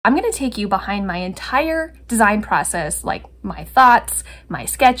I'm gonna take you behind my entire design process, like my thoughts, my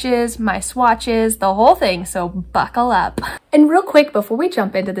sketches, my swatches, the whole thing, so buckle up. And real quick, before we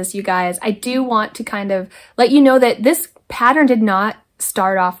jump into this, you guys, I do want to kind of let you know that this pattern did not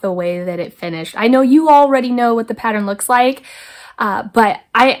start off the way that it finished. I know you already know what the pattern looks like, but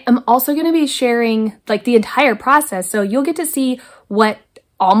I am also gonna be sharing like the entire process, so you'll get to see what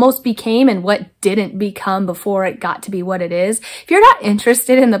almost became and what didn't become before it got to be what it is. If you're not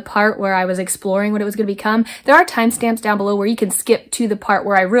interested in the part where I was exploring what it was going to become, there are timestamps down below where you can skip to the part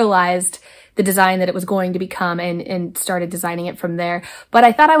where I realized the design that it was going to become and started designing it from there. But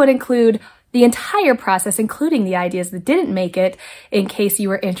I thought I would include the entire process, including the ideas that didn't make it, in case you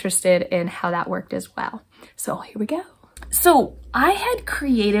were interested in how that worked as well. So here we go. So I had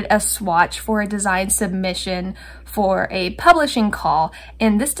created a swatch for a design submission for a publishing call,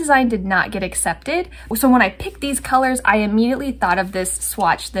 and this design did not get accepted. So when I picked these colors, I immediately thought of this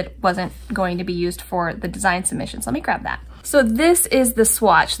swatch that wasn't going to be used for the design submission. So let me grab that. So this is the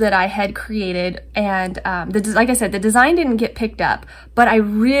swatch that I had created, and like I said, the design didn't get picked up, but I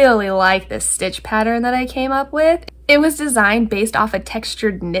really like this stitch pattern that I came up with. It was designed based off a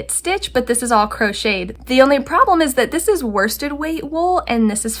textured knit stitch, but this is all crocheted. The only problem is that this is worsted weight wool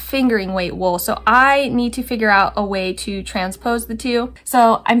and this is fingering weight wool, so I need to figure out a way to transpose the two.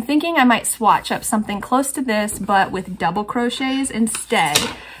 So I'm thinking I might swatch up something close to this, but with double crochets instead.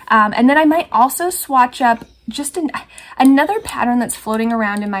 And then I might also swatch up just another pattern that's floating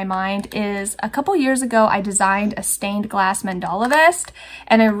around in my mind. Is a couple years ago I designed a stained glass mandala vest,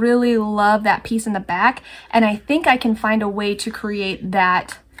 and I really love that piece in the back, and I think I can find a way to create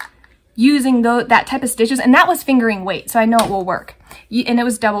that using that type of stitches, and that was fingering weight, so I know it will work. And it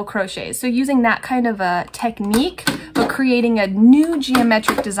was double crochets, so using that kind of a technique but creating a new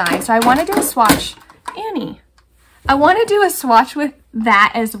geometric design. So I want to do a swatch, Annie, I want to do a swatch with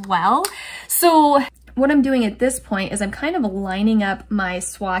that as well. So what I'm doing at this point is I'm kind of lining up my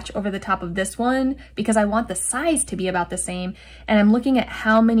swatch over the top of this one because I want the size to be about the same, and I'm looking at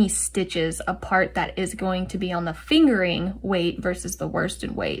how many stitches apart that is going to be on the fingering weight versus the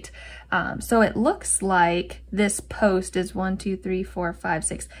worsted weight. So it looks like this post is 1, 2, 3, 4, 5,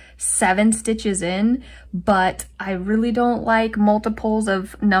 6, 7 stitches in, but I really don't like multiples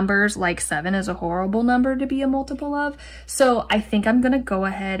of numbers. Like 7 is a horrible number to be a multiple of. So I think I'm gonna go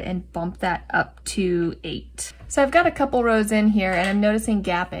ahead and bump that up to 8. So I've got a couple rows in here and I'm noticing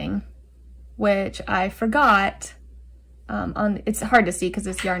gapping, which I forgot it's hard to see because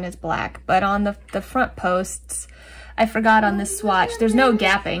this yarn is black, but on the front posts, I forgot on this swatch, there's no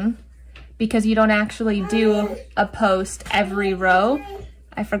gapping, because you don't actually do a post every row.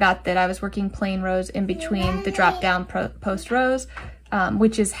 I forgot that I was working plain rows in between the drop down post rows,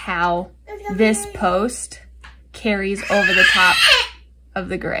 which is how this post carries over the top of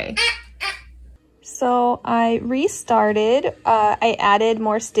the gray. So I restarted, I added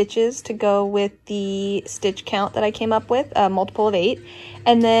more stitches to go with the stitch count that I came up with, a multiple of 8.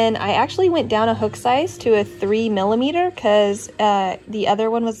 And then I actually went down a hook size to a 3mm because the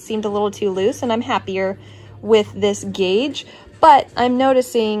other one seemed a little too loose, and I'm happier with this gauge. But I'm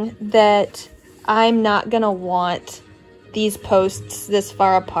noticing that I'm not gonna want these posts this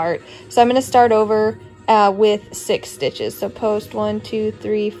far apart. So I'm gonna start over with 6 stitches. So post 1, 2,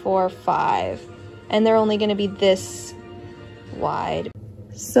 3, 4, 5. And they're only gonna be this wide.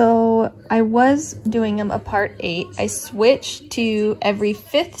 So I was doing them apart 8. I switched to every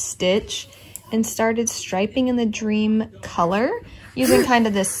 5th stitch and started striping in the dream color using kind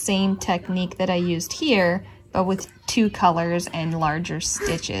of the same technique that I used here, but with 2 colors and larger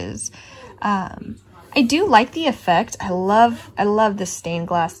stitches. I do like the effect. I love the stained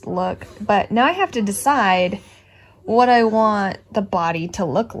glass look, but now I have to decide what I want the body to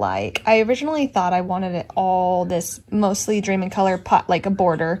look like. I originally thought I wanted it all this mostly Dream in Color pop, like a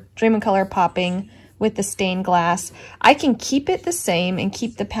border, Dream in Color popping with the stained glass. I can keep it the same and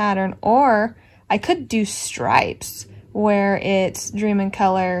keep the pattern, or I could do stripes where it's Dream in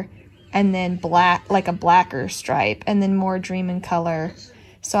Color and then black, like a blacker stripe, and then more Dream in Color.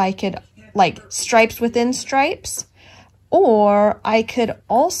 So I could like stripes within stripes, or I could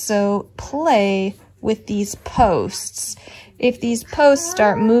also play with these posts. If these posts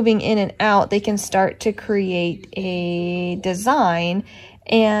start moving in and out, they can start to create a design,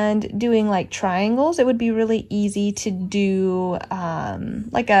 and doing like triangles, it would be really easy to do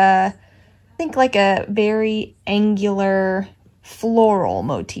like a very angular floral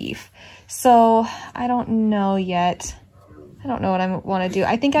motif. So I don't know yet. I don't know what I want to do.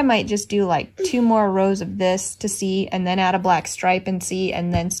 I think I might just do like 2 more rows of this to see, and then add a black stripe and see,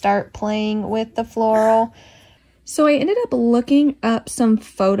 and then start playing with the floral. So I ended up looking up some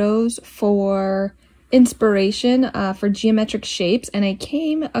photos for inspiration for geometric shapes, and I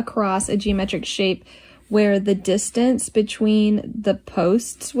came across a geometric shape where the distance between the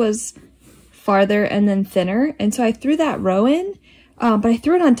posts was farther and then thinner, and so I threw that row in, but I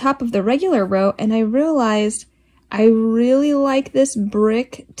threw it on top of the regular row, and I realized I really like this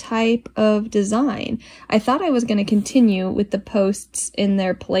brick type of design. I thought I was going to continue with the posts in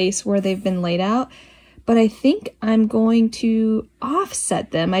their place where they've been laid out, but I think I'm going to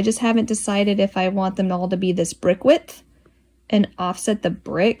offset them. I just haven't decided if I want them all to be this brick width and offset the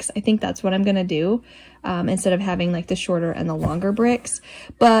bricks. I think that's what I'm going to do instead of having like the shorter and the longer bricks.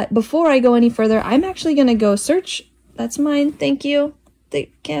 But before I go any further, I'm actually going to go search. That's mine. Thank you.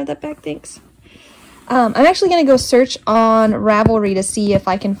 They can't have that back. Thanks. I'm actually going to go search on Ravelry to see if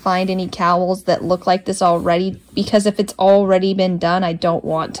I can find any cowls that look like this already, because if it's already been done, I don't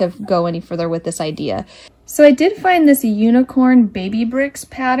want to go any further with this idea. So I did find this unicorn baby bricks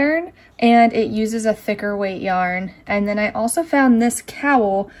pattern, and it uses a thicker weight yarn. And then I also found this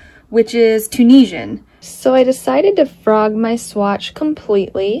cowl, which is Tunisian. So I decided to frog my swatch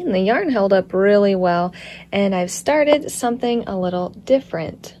completely, and the yarn held up really well, and I've started something a little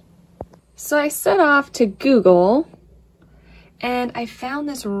different. So I set off to Google, and I found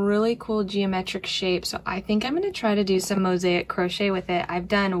this really cool geometric shape, so I think I'm going to try to do some mosaic crochet with it. I've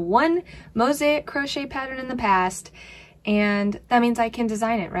done one mosaic crochet pattern in the past, and that means I can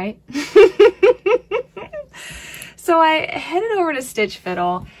design it, right? So I headed over to Stitch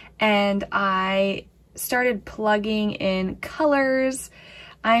Fiddle, and I started plugging in colors.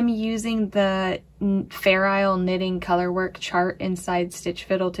 I'm using the Fair Isle Knitting Colorwork chart inside Stitch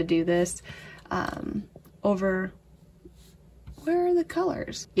Fiddle to do this. Where are the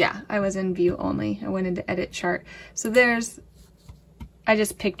colors? Yeah, I was in view only. I went into edit chart. So I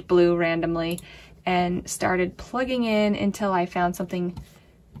just picked blue randomly and started plugging in until I found something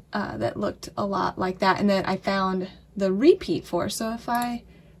that looked a lot like that, and then I found the repeat for. So if I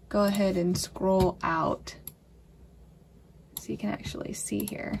go ahead and scroll out, so you can actually see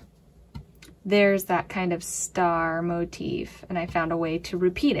here, there's that kind of star motif, and I found a way to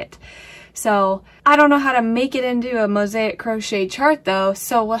repeat it. So I don't know how to make it into a mosaic crochet chart though,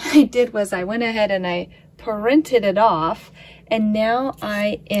 so what I did was I went ahead and I printed it off, and now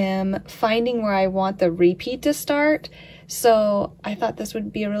I am finding where I want the repeat to start. So I thought this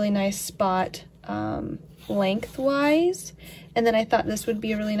would be a really nice spot lengthwise, and then I thought this would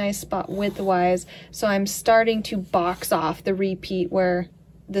be a really nice spot widthwise. So I'm starting to box off the repeat where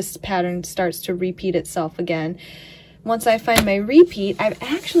this pattern starts to repeat itself again. Once I find my repeat, I've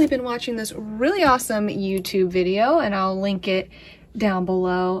actually been watching this really awesome YouTube video, and I'll link it down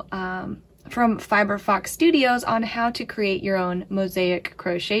below, from Fiberfox Studios on how to create your own mosaic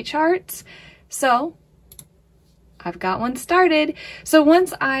crochet charts. So I've got one started. So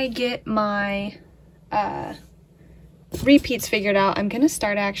once I get my repeats figured out, I'm gonna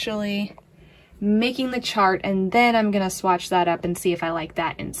start actually making the chart, and then I'm gonna swatch that up and see if I like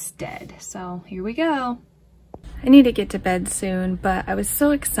that instead. So here we go. I need to get to bed soon, but I was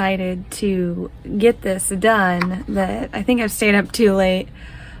so excited to get this done that I think I've stayed up too late.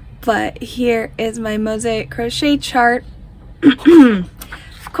 But here is my mosaic crochet chart.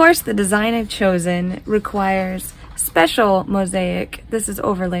 Of course, the design I've chosen requires special mosaic, this is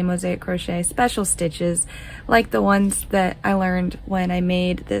overlay mosaic crochet, special stitches like the ones that I learned when I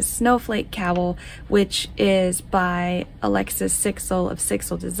made this snowflake cowl, which is by Alexis Sixel of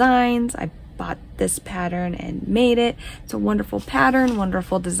Sixel Designs. I bought this pattern and made it. It's a wonderful pattern,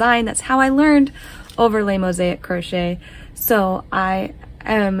 wonderful design. That's how I learned overlay mosaic crochet. So I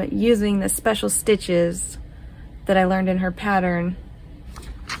am using the special stitches that I learned in her pattern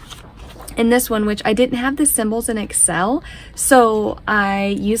in this one, which I didn't have the symbols in Excel, so I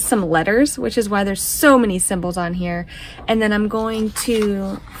used some letters, which is why there's so many symbols on here. And then I'm going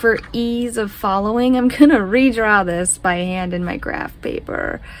to, for ease of following, I'm gonna redraw this by hand in my graph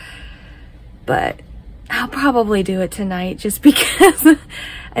paper. But I'll probably do it tonight just because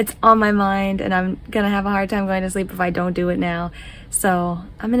it's on my mind, and I'm gonna have a hard time going to sleep if I don't do it now. So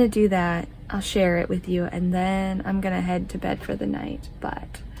I'm gonna do that. I'll share it with you, and then I'm gonna head to bed for the night.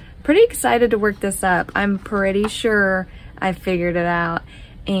 But pretty excited to work this up. I'm pretty sure I figured it out,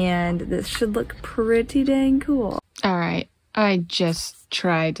 and this should look pretty dang cool. All right, I just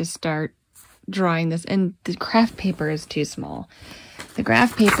tried to start drawing this, and the craft paper is too small. The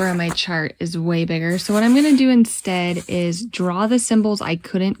graph paper on my chart is way bigger, so what I'm gonna do instead is draw the symbols I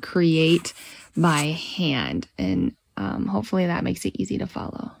couldn't create by hand, and hopefully that makes it easy to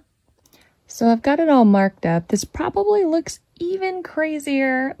follow. So I've got it all marked up. This probably looks even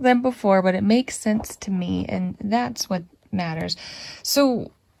crazier than before, but it makes sense to me, and that's what matters.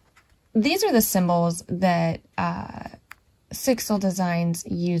 So these are the symbols that Sixel Designs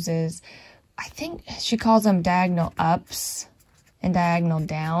uses. I think she calls them diagonal ups and diagonal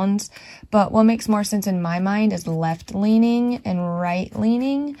downs, but what makes more sense in my mind is left leaning and right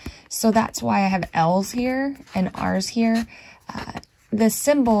leaning. So that's why I have L's here and R's here. The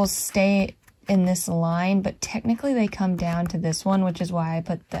symbols stay in this line, but technically they come down to this one, which is why I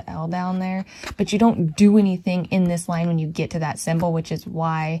put the L down there. But you don't do anything in this line when you get to that symbol, which is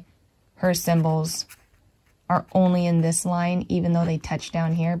why her symbols are only in this line, even though they touch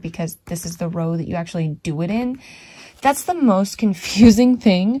down here, because this is the row that you actually do it in. That's the most confusing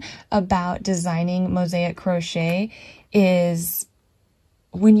thing about designing mosaic crochet, is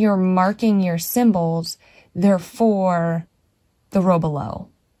when you're marking your symbols, they're for the row below.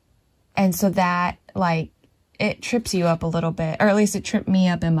 And so that, like, it trips you up a little bit, or at least it tripped me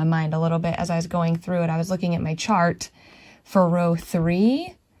up in my mind a little bit as I was going through it. I was looking at my chart for row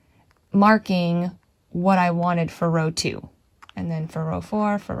 3, marking what I wanted for row 2, and then for row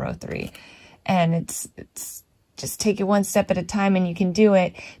 4, for row 3. And it's just take it one step at a time and you can do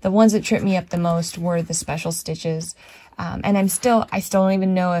it. The ones that tripped me up the most were the special stitches. And I still don't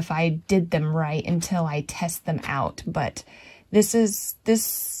even know if I did them right until I test them out. But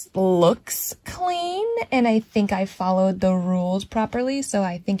this looks clean, and I think I followed the rules properly, so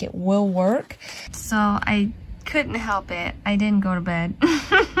I think it will work. So I couldn't help it. I didn't go to bed.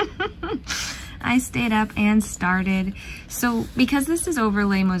 I stayed up and started. So because this is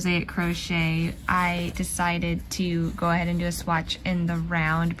overlay mosaic crochet, I decided to go ahead and do a swatch in the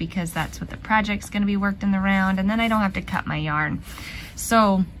round, because that's what the project's going to be worked in the round, and then I don't have to cut my yarn.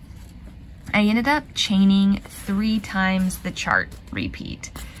 So I ended up chaining 3 times the chart repeat,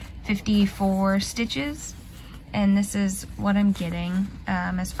 54 stitches, and this is what I'm getting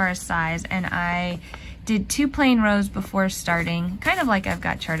as far as size. And I did 2 plain rows before starting, kind of like I've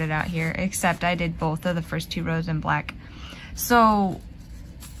got charted out here, except I did both of the first 2 rows in black. So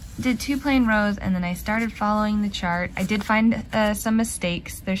did 2 plain rows, and then I started following the chart. I did find some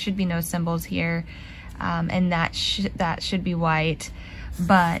mistakes. There should be no symbols here, and that should be white,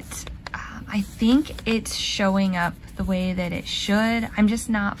 but I think it's showing up the way that it should. I'm just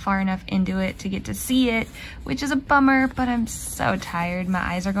not far enough into it to get to see it, which is a bummer, but I'm so tired. My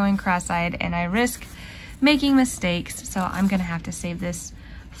eyes are going cross-eyed, and I risk making mistakes, so I'm gonna have to save this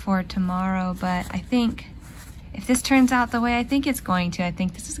for tomorrow. But I think if this turns out the way I think it's going to, I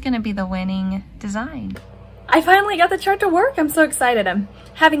think this is gonna be the winning design. I finally got the chart to work. I'm so excited. I'm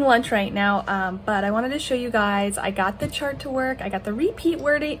having lunch right now, but I wanted to show you guys, I got the chart to work, I got the repeat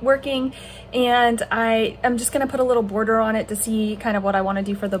working, and I'm just gonna put a little border on it to see kind of what I wanna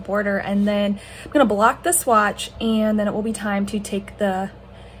do for the border, and then I'm gonna block the swatch, and then it will be time to take the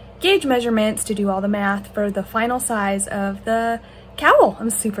gauge measurements to do all the math for the final size of the cowl. I'm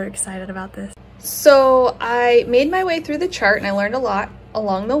super excited about this. So I made my way through the chart, and I learned a lot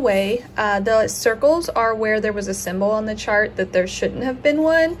along the way. The circles are where there was a symbol on the chart that there shouldn't have been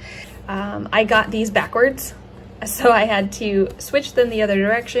one. I got these backwards, so I had to switch them the other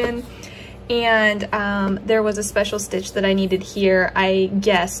direction. And there was a special stitch that I needed here. I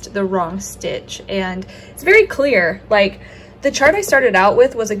guessed the wrong stitch, and it's very clear. Like, the chart I started out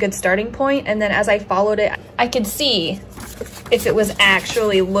with was a good starting point, and then as I followed it, I could see if it was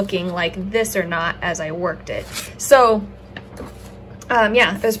actually looking like this or not as I worked it. So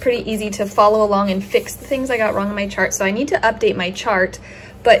yeah, it was pretty easy to follow along and fix the things I got wrong on my chart. So I need to update my chart,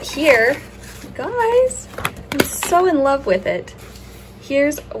 but here, guys, I'm so in love with it.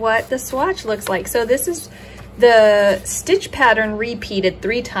 Here's what the swatch looks like. So this is the stitch pattern repeated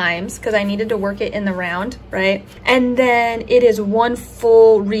 3 times because I needed to work it in the round, right? And then it is 1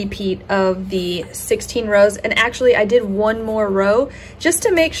 full repeat of the 16 rows. And actually I did 1 more row just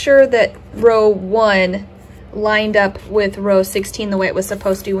to make sure that row 1 lined up with row 16 the way it was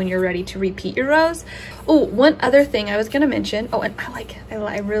supposed to when you're ready to repeat your rows. Oh, one other thing I was gonna mention. Oh, and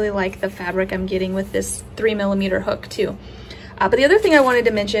I really like the fabric I'm getting with this 3mm hook too. But the other thing I wanted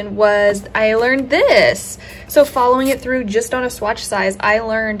to mention was I learned this. So following it through just on a swatch size, I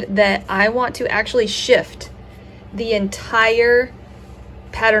learned that I want to actually shift the entire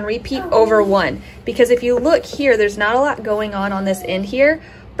pattern repeat over 1. Because if you look here, there's not a lot going on this end here,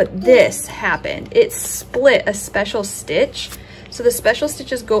 but this happened. It split a special stitch. So the special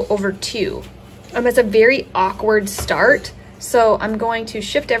stitches go over 2. It's a very awkward start. So I'm going to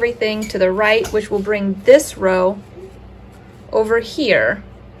shift everything to the right, which will bring this row over here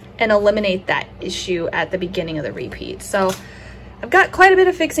and eliminate that issue at the beginning of the repeat. So I've got quite a bit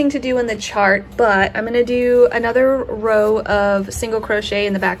of fixing to do in the chart, but I'm gonna do another row of single crochet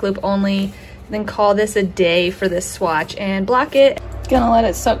in the back loop only, then call this a day for this swatch and block it. Gonna let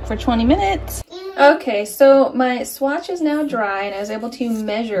it soak for 20 minutes. Okay, so my swatch is now dry and I was able to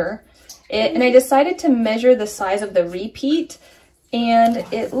measure it, and I decided to measure the size of the repeat, and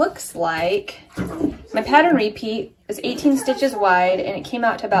it looks like my pattern repeat is 18 stitches wide and it came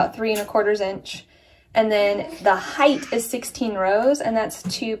out to about 3 1/4 inch. And then the height is 16 rows, and that's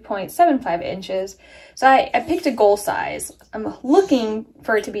 2.75 inches. So I picked a goal size. I'm looking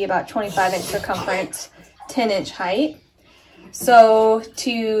for it to be about 25-inch circumference, 10-inch height. So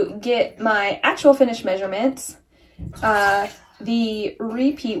to get my actual finished measurements, the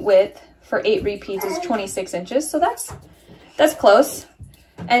repeat width for 8 repeats is 26 inches. So that's close.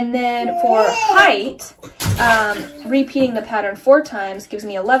 And then for height, repeating the pattern 4 times gives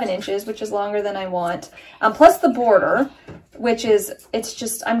me 11 inches, which is longer than I want. Plus the border, which is,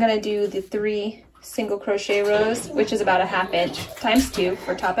 I'm going to do the 3 single crochet rows, which is about a 1/2 inch times 2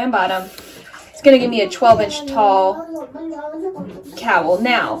 for top and bottom. It's going to give me a 12-inch tall cowl.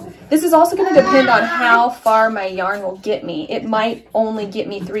 Now, this is also going to depend on how far my yarn will get me. It might only get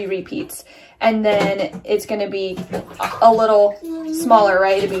me 3 repeats. And then it's going to be a little smaller,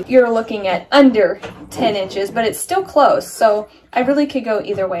 right? You're looking at under 10 inches, but it's still close. So I really could go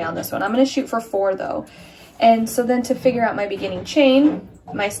either way on this one. I'm going to shoot for 4 though. And so then to figure out my beginning chain,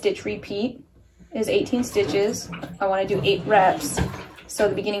 my stitch repeat is 18 stitches. I want to do 8 reps. So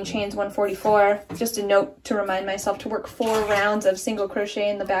the beginning chain is 144. Just a note to remind myself to work 4 rounds of single crochet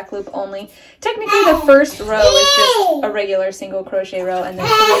in the back loop only. Technically the first row is just a regular single crochet row, and then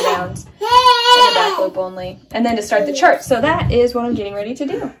 3 rounds in the back loop only. And then to start the chart. So that is what I'm getting ready to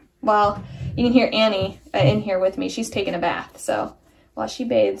do. While you can hear Annie in here with me. She's taking a bath. So while she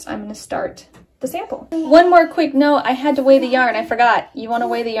bathes, I'm going to start the sample. One more quick note, I had to weigh the yarn. I forgot. You want to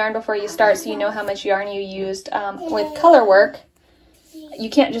weigh the yarn before you start so you know how much yarn you used. With color work, you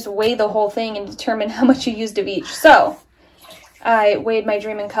can't just weigh the whole thing and determine how much you used of each. So I weighed my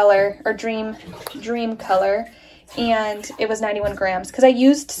dream color, and it was 91 grams because I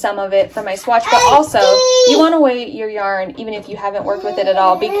used some of it for my swatch, but also you want to weigh your yarn even if you haven't worked with it at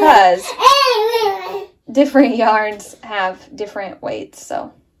all, because different yarns have different weights.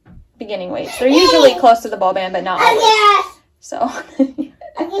 So beginning weights, they're usually close to the ball band, but not always. So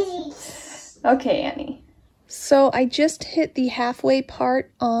okay, Annie. So I just hit the halfway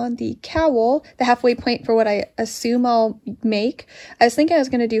part on the cowl, the halfway point for what I assume I'll make. I was thinking I was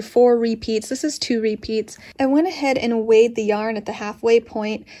going to do 4 repeats. This is 2 repeats. I went ahead and weighed the yarn at the halfway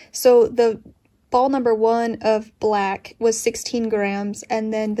point. So the ball number 1 of black was 16 grams,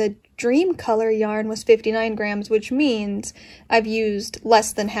 and then the dream color yarn was 59 grams, which means I've used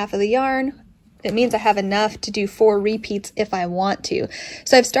less than half of the yarn. It means I have enough to do 4 repeats if I want to.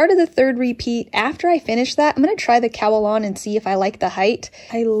 So I've started the 3rd repeat. After I finish that, I'm going to try the cowl on and see if I like the height.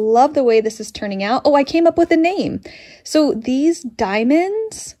 I love the way this is turning out. Oh, I came up with a name. So these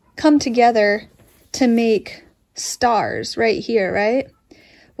diamonds come together to make stars right here, right?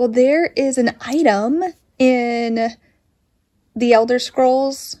 Well, there is an item in the Elder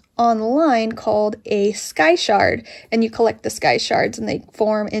Scrolls online called a Skyshard, and you collect the Skyshards and they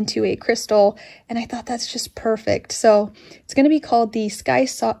form into a crystal, and I thought that's just perfect. So it's going to be called the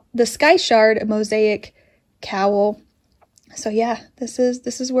Skyshard Mosaic Cowl. So yeah, this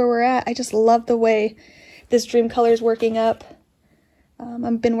is where we're at. I just love the way this dream color is working up.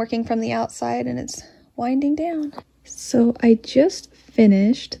 I've been working from the outside and it's winding down. So I just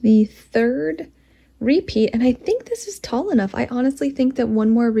finished the 3rd repeat, and I think this is tall enough. I honestly think that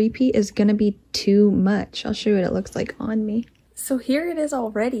 1 more repeat is gonna be too much. I'll show you what it looks like on me. So here it is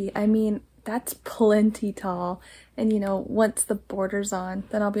already. I mean, that's plenty tall, and you know, once the border's on,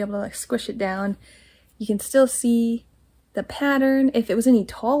 then I'll be able to like squish it down. You can still see the pattern. If it was any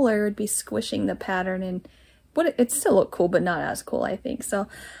taller, it would be squishing the pattern, and it'd still look cool, but not as cool, I think. So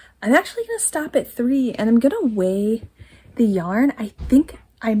I'm actually gonna stop at 3, and I'm gonna weigh the yarn. I think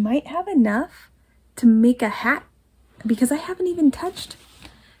I might have enough to make a hat, because I haven't even touched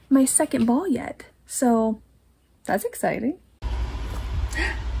my 2nd ball yet. So that's exciting.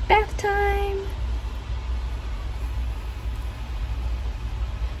 Bath time!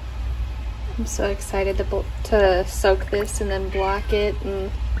 I'm so excited to soak this and then block it and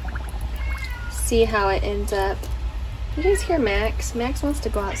see how it ends up. You guys hear Max? Max wants to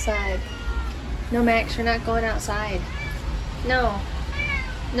go outside. No, Max, you're not going outside. No.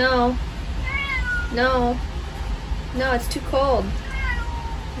 No. No. No, it's too cold.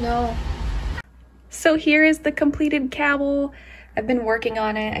 No. So here is the completed cowl. I've been working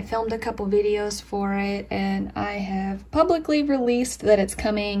on it. I filmed a couple videos for it, and I have publicly released that it's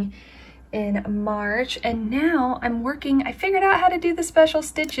coming in March. And now I'm working, I figured out how to do the special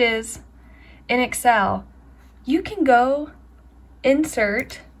stitches in Excel. You can go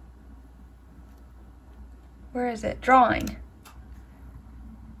insert, where is it? Drawing.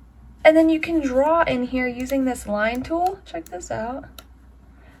 And then you can draw in here using this line tool. Check this out,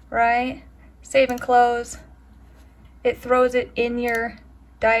 right? Save and close. It throws it in your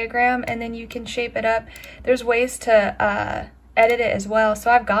diagram, and then you can shape it up. There's ways to edit it as well.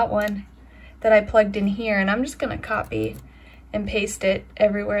 So I've got one that I plugged in here, and I'm just gonna copy and paste it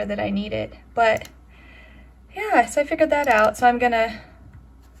everywhere that I need it. But yeah, so I figured that out. So I'm gonna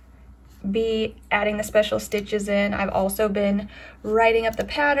be adding the special stitches in. I've also been writing up the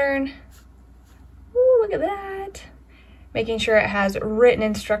pattern. Ooh, look at that. Making sure it has written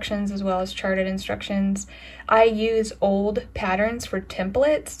instructions as well as charted instructions. I use old patterns for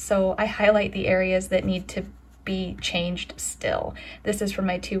templates, so I highlight the areas that need to be changed still. This is for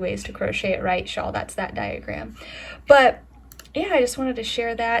my 2 ways to crochet it right shawl. That's that diagram. But yeah, I just wanted to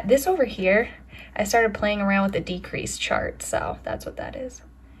share that. This over here, I started playing around with the decrease chart, so that's what that is.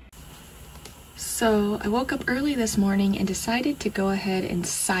 So I woke up early this morning and decided to go ahead and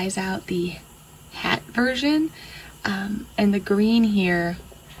size out the hat version. And the green here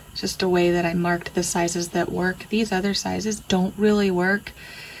is just a way that I marked the sizes that work. These other sizes don't really work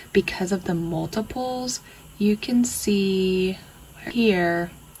because of the multiples. You can see here,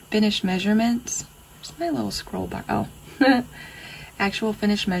 finished measurements. Where's my little scroll bar? Oh, actual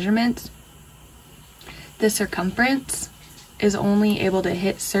finished measurements. The circumference is only able to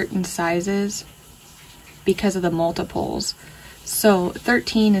hit certain sizes because of the multiples. So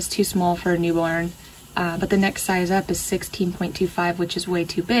 13 is too small for a newborn. But the next size up is 16.25, which is way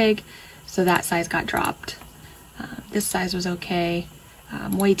too big, so that size got dropped. This size was okay.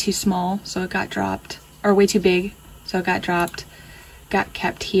 Way too small, so it got dropped. Or way too big, so it got dropped. Got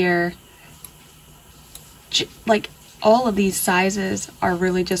kept here. Like, all of these sizes are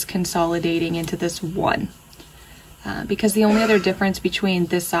really just consolidating into this one. Because the only other difference between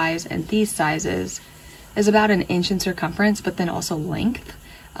this size and these sizes is about 1 inch in circumference, but then also length.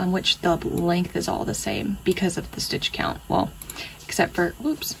 Which the length is all the same because of the stitch count. Well, except for,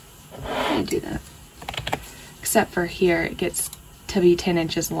 whoops, how do you do that? Except for here, it gets to be 10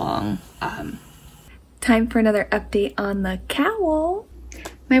 inches long. Time for another update on the cowl.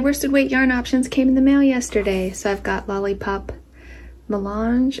 My worsted weight yarn options came in the mail yesterday. So I've got Lollipop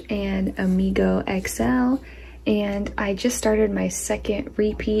Melange and Amigo XL. And I just started my second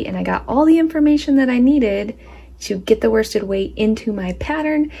repeat, and I got all the information that I needed to get the worsted weight into my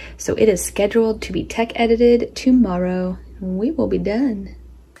pattern, so it is scheduled to be tech edited tomorrow. We will be done.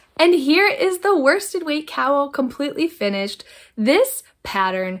 And here is the worsted weight cowl completely finished. This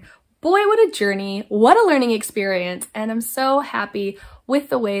pattern, boy, what a journey, what a learning experience, and I'm so happy with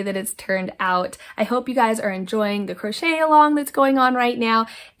the way that it's turned out. I hope you guys are enjoying the crochet along that's going on right now,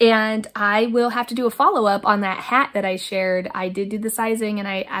 and I will have to do a follow-up on that hat that I shared. I did do the sizing, and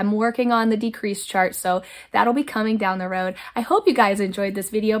I'm working on the decrease chart, so that'll be coming down the road. I hope you guys enjoyed this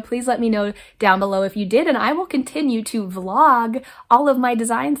video. Please let me know down below if you did, and I will continue to vlog all of my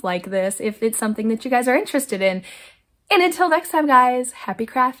designs like this if it's something that you guys are interested in. And until next time, guys, happy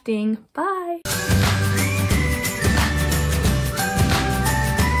crafting. Bye.